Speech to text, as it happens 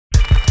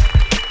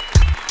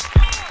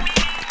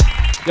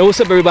Yo,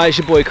 what's up, everybody? It's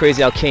your boy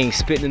Crazy Out King,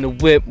 Spittin In Da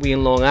Wip. We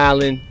in Long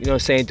Island, you know what I'm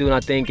saying, doing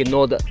our thing, getting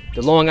all the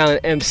Long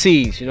Island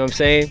MCs, you know what I'm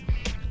saying?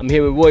 I'm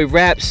here with Roi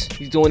Rapx.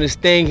 He's doing his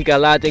thing. He got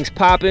a lot of things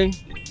popping.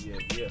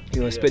 He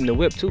gonna Spittin In Da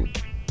Wip too.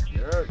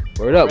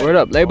 Word up, word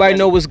up. Let everybody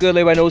know what's good.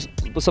 Everybody knows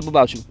what's up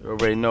about you. You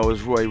already know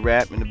it's Roi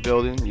Rapx in the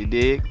building. You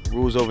dig?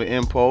 Rules over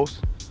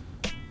impulse.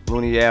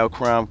 Looney Al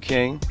Crime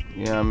King.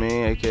 You know what I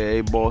mean?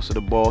 AKA boss of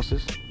the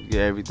bosses. Get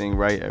everything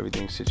right,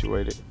 everything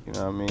situated. You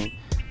know what I mean?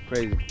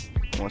 Crazy.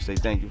 I want to say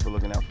thank you for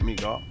looking out for me,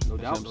 God. No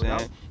doubt, You know what I'm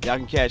saying? Y'all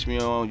can catch me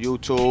on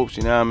YouTube.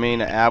 You know what I mean?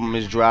 The album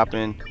is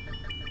dropping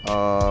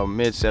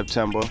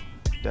mid-September.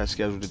 That's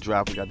scheduled to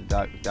drop. We got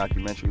the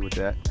documentary with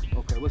that.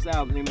 Okay, what's the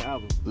album? Name of the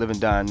album? Live and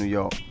Die in New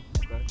York.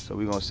 Okay. So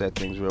we're gonna set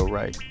things real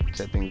right,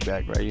 set things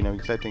back right. You know,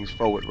 set things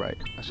forward right,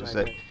 I should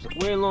say. So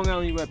where in Long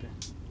Island you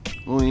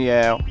repping? Looney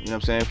Al, you know what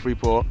I'm saying?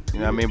 Freeport, you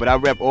know what I mean? But I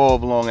rep all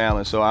of Long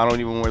Island, so I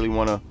don't even really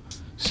want to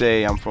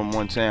say I'm from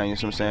one town, you know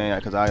what I'm saying?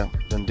 Because I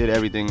done did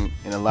everything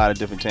in a lot of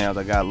different towns.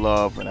 I got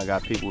love and I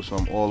got people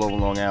from all over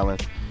Long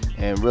Island.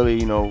 And really,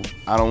 you know,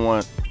 I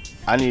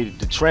need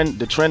the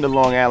trend of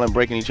Long Island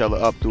breaking each other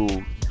up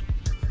through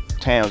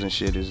towns and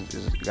shit is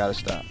gotta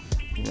stop.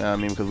 You know what I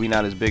mean? Because we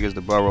not as big as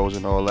the boroughs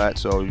and all that,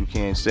 so you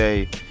can't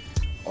say,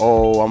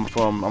 oh, I'm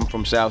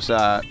from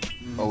Southside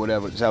or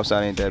whatever.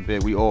 Southside ain't that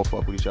big. We all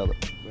fuck with each other.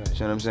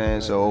 You know what I'm saying?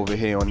 Right. So over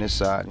here on this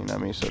side, you know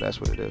what I mean? So that's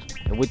what it is.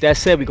 And with that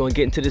said, we're gonna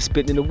get into the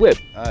Spittin In Da Wip.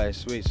 Alright,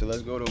 sweet. So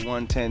let's go to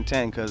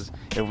 1-10-10, because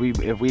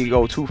if we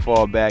go too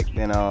far back,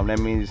 then that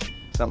means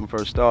something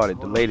first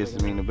started. The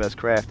latest, I mean, the best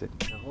crafted.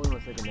 Now, hold on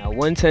a second now.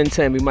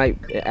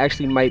 1-10-10, it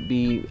actually might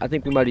be, I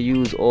think we might have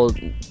used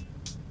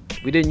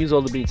we didn't use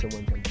all the beats in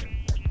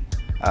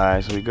 1-10-10.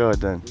 Alright, so we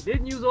good then. We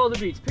didn't use all the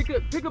beats. Pick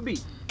a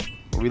beat.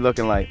 What we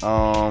looking like?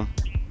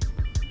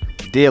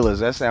 Dealers,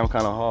 that sounds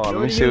kind of hard.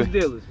 Let me see.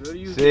 Dealers.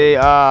 See,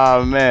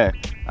 oh man.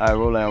 All right,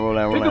 roll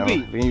down. Pick a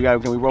beat.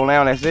 Can we roll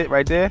down? That's it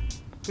right there?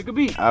 Pick a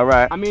beat. All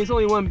right. I mean, it's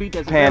only one beat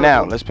that's pan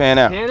available. Out. Let's pan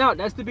out. Pan out.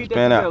 That's the beat that's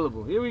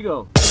available. Here we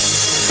go. Get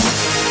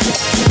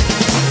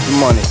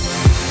money.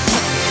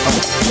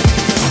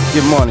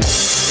 Get money.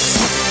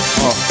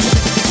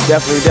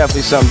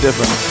 Definitely something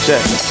different.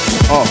 Check.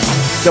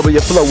 Double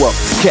your flow up.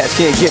 Cats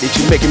can't get it,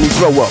 you making me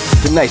throw up.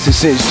 The nicest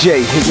since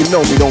Jay, and you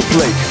know me don't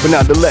play, but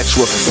not the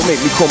lecturer. Don't make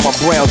me call my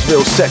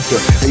Brownsville sector.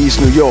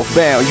 East New York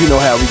bound, you know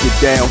how we get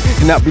down.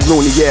 And I be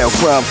Looney Al,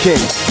 Crime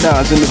King.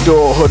 Nines in the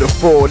door, hood of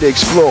four, they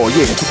explore.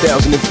 Yeah,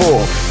 2004.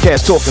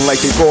 Cats talking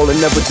like they ball and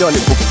never done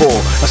it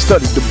before. I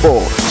studied the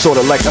ball,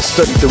 sorta like I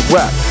studied the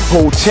rap.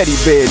 Whole teddy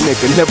bear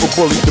nigga, never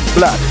bullied the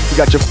block. You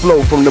got your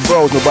flow from the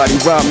bros, nobody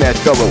rhyme that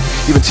thorough.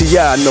 Even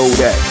T.I. know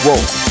that. Whoa,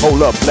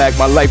 hold up, black,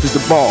 my life is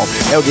the bomb.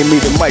 L gave me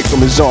the mic from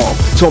his arm.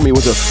 Told me it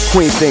was a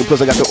queen thing,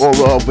 plus I got the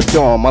aura of a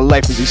dawn. My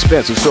life is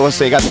expensive, so I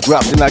say got the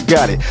drop, then I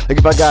got it. Like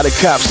if I gotta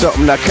cop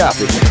something, I cop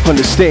it.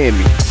 Understand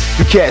me.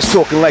 You cats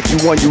talking like you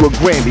won you a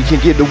Grammy.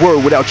 Can't get the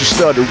word without you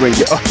stuttering.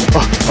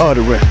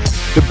 Uttering.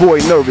 The boy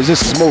nervous,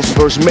 this is most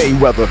verse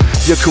Mayweather.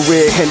 Your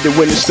career ended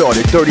when it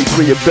started,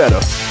 33 or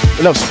better.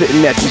 And I'm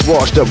spitting at these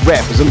washed up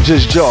rappers, I'm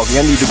just jogging,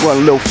 I need to run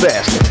a little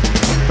faster.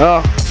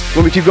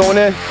 When we keep going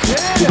in?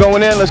 Yeah. Keep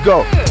going in, let's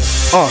go.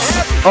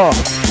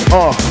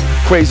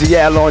 Crazy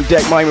Al on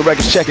deck, Miami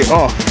Records, check it,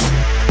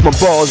 My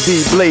balls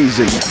be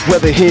blazing,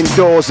 whether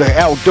indoors or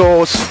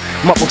outdoors.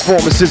 My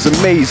performance is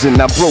amazing.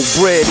 I broke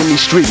bread in these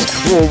streets,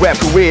 won rap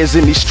careers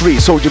in these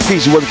streets. Hold your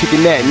peace, you wasn't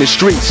kicking that in the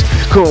streets.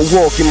 Couldn't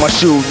walk in my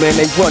shoes, man,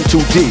 they run too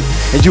deep.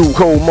 And you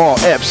cold Mar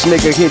Epps,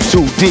 nigga, hit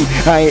too deep.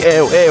 I ain't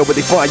LL, but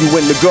they find you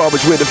in the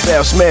garbage with a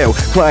foul smell.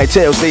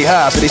 Clientele stay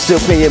high, so they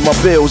still paying my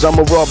bills. I'm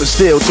a robber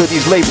still, till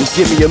these labels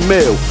give me a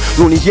mill.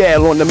 Looney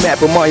Al on the map,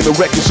 and Miami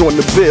Records on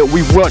the bill.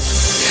 We run.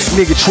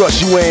 Nigga,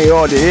 trust you ain't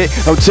hard to hit.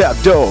 I'm top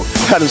dog.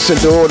 I done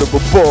sent the order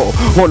before.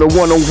 On a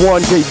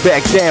one-on-one, they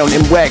back down.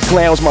 And whack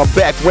clowns, my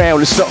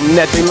background is something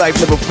that they life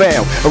never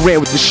found. I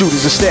ran with the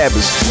shooters and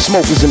stabbers,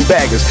 smokers and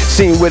baggers.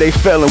 Seen where they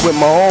fell and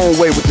went my own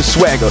way with the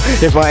swagger.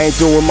 If I ain't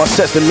doing my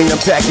sets, then mean I'm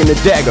packing the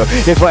dagger.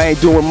 If I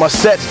ain't doing my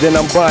sets, then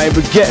I'm buying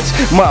baguettes.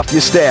 Mafia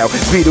style,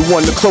 be the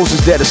one the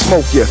closest that'll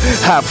smoke you.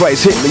 High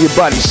price Hitler, your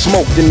body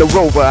smoked in the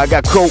Rover. I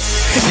got coke,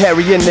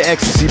 Harry in the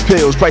ecstasy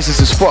pills.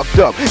 Prices is fucked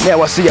up.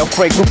 Now I see how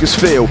Frank Lucas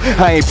feel.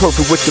 I ain't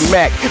perfect with the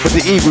Mac, but the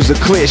Eagle's a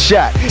clear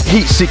shot.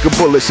 Heat seeker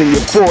bullets in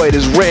your forehead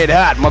is red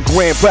hot. My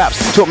grandpops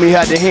taught me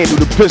how to handle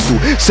the pistol.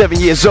 7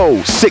 years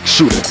old,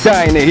 6-shooter,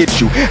 dying to hit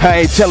you.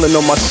 I ain't telling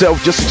on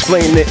myself, just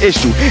explaining the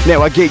issue.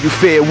 Now I gave you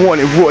fair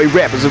warning, Roi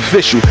Rapx is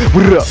official.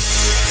 What up? You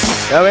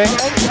know what I mean?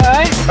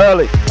 Alright.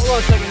 Early.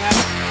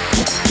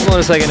 Hold on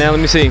a second now, let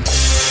me see.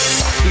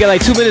 You got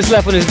like 2 minutes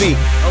left on this beat.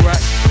 Alright.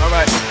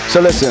 So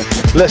listen,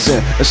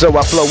 and so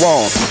I flow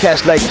on.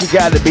 Cats like you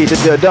gotta be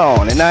the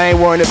dawn. And I ain't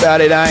worrying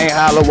about it, I ain't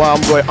hollow,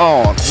 I'm Roi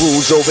on.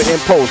 Rules over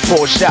impulse,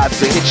 4 shots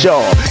to hit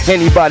y'all.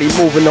 Anybody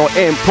moving on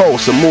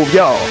impulse, or move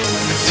y'all.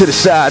 To the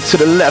side, to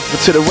the left, or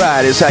to the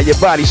right is how your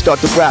body start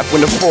to rock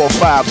when the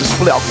 4-5s is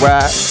flock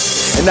ride.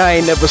 And I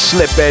ain't never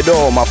slip at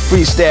all. My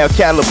freestyle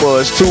caliber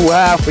is too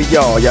high for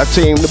y'all. Y'all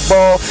team the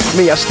ball,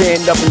 me I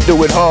stand up and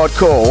do it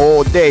hardcore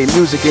all day.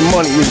 Music and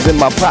money is in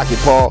my pocket,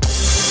 Paul.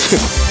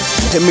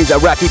 It means I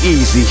rock it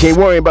easy. Ain't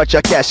worrying about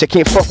your cash, you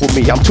can't fuck with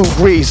me, I'm too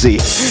greasy.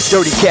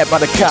 Dirty cat by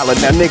the collar,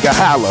 now nigga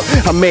holla.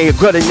 I made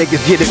gutter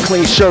niggas get a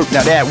clean shirt,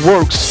 now that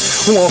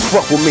works. Who won't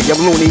fuck with me? I'm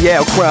Looney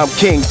Al, crime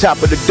king,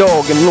 top of the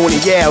dog, and Looney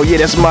Al, yeah,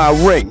 that's my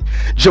ring.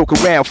 Joke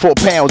around 4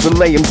 pounds and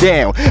lay him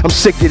down. I'm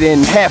sicker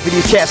than half of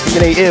these cats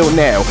thinking they ill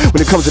now.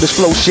 When it comes to this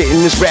flow shit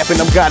and this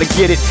rapping, I'm gotta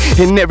get it.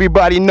 And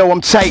everybody know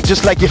I'm tight,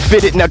 just like you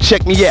fit it. Now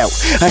check me out,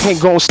 I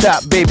ain't gonna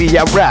stop, baby,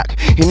 I rock.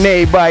 And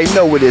everybody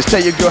know it is.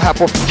 Tell your girl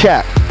hop off the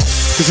cap.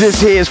 Cause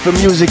this here is for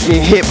music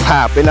and hip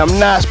hop. And I'm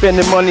not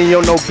spending money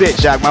on no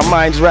bitch. My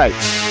mind's right,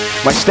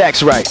 my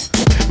stack's right,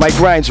 my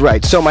grind's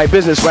right, so my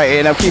business right.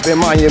 And I'm keeping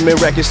monument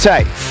records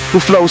tight. Who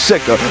flows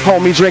sicker?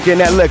 Homie drinking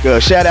that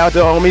liquor. Shout out to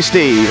homie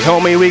Steve.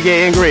 Homie, we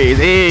getting grease.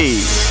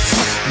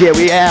 Yeah,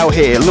 we out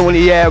here.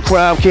 Looney Al,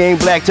 crime king,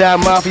 black tie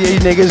mafia. You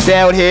niggas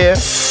down here.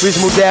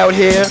 Reasonable down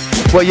here.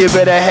 Well, you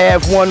better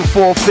have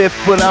 1/4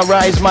 when I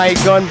rise my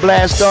gun,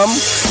 blast them.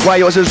 While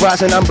yours is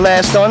rising, I'm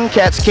blast on.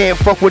 Cats can't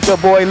fuck with the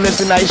boy,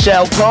 listen, I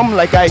shall come.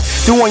 Like I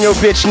do on your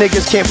bitch,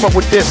 niggas can't fuck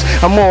with this.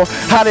 I'm more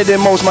hotter than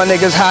most, my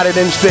niggas hotter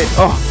than spit.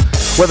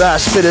 Whether I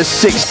spit a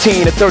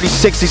 16 or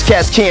 36, these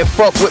cats can't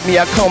fuck with me.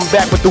 I come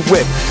back with the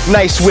whip,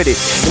 nice with it.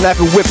 And I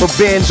can whip a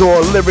Benz or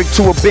a lyric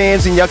to a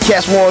Benz. And y'all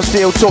cats wanna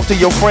still talk to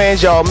your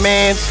friends, y'all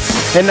mans.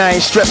 And I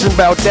ain't stressing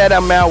about that,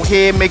 I'm out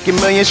here making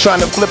millions, trying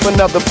to flip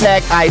another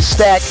pack, I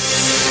stack.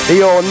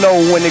 They all know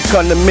when it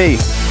come to me,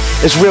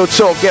 it's real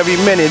talk every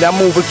minute, I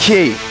move a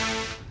key.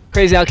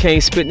 Crazy Al King,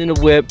 Spittin In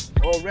Da Wip.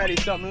 Already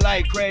something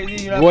like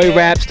crazy, you know Roi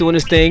Rapx doing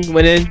his thing,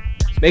 went in.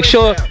 Make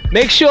sure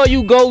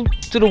you go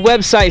to the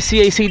website,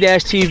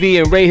 CAC-TV,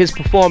 and rate his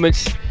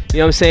performance. You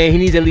know what I'm saying? He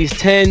needs at least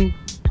 10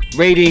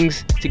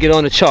 ratings to get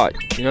on the chart.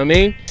 You know what I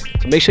mean?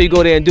 So make sure you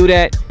go there and do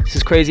that. This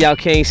is Crazy Al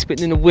King,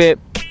 Spittin In Da Wip.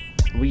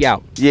 We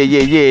out. Yeah,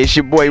 it's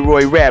your boy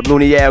Roi Rapx,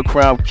 Looney Al,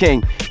 crime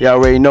king. Y'all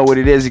already know what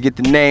it is to get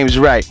the names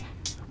right.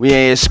 We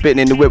ain't here spitting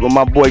in the whip with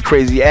my boy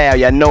Crazy Al.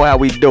 Y'all know how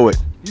we do it.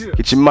 Yeah.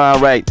 Get your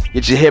mind right,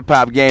 get your hip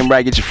hop game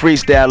right, get your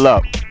freestyle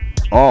up.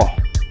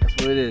 That's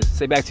what it is.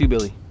 Say back to you,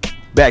 Billy.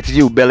 Back to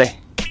you, Billy.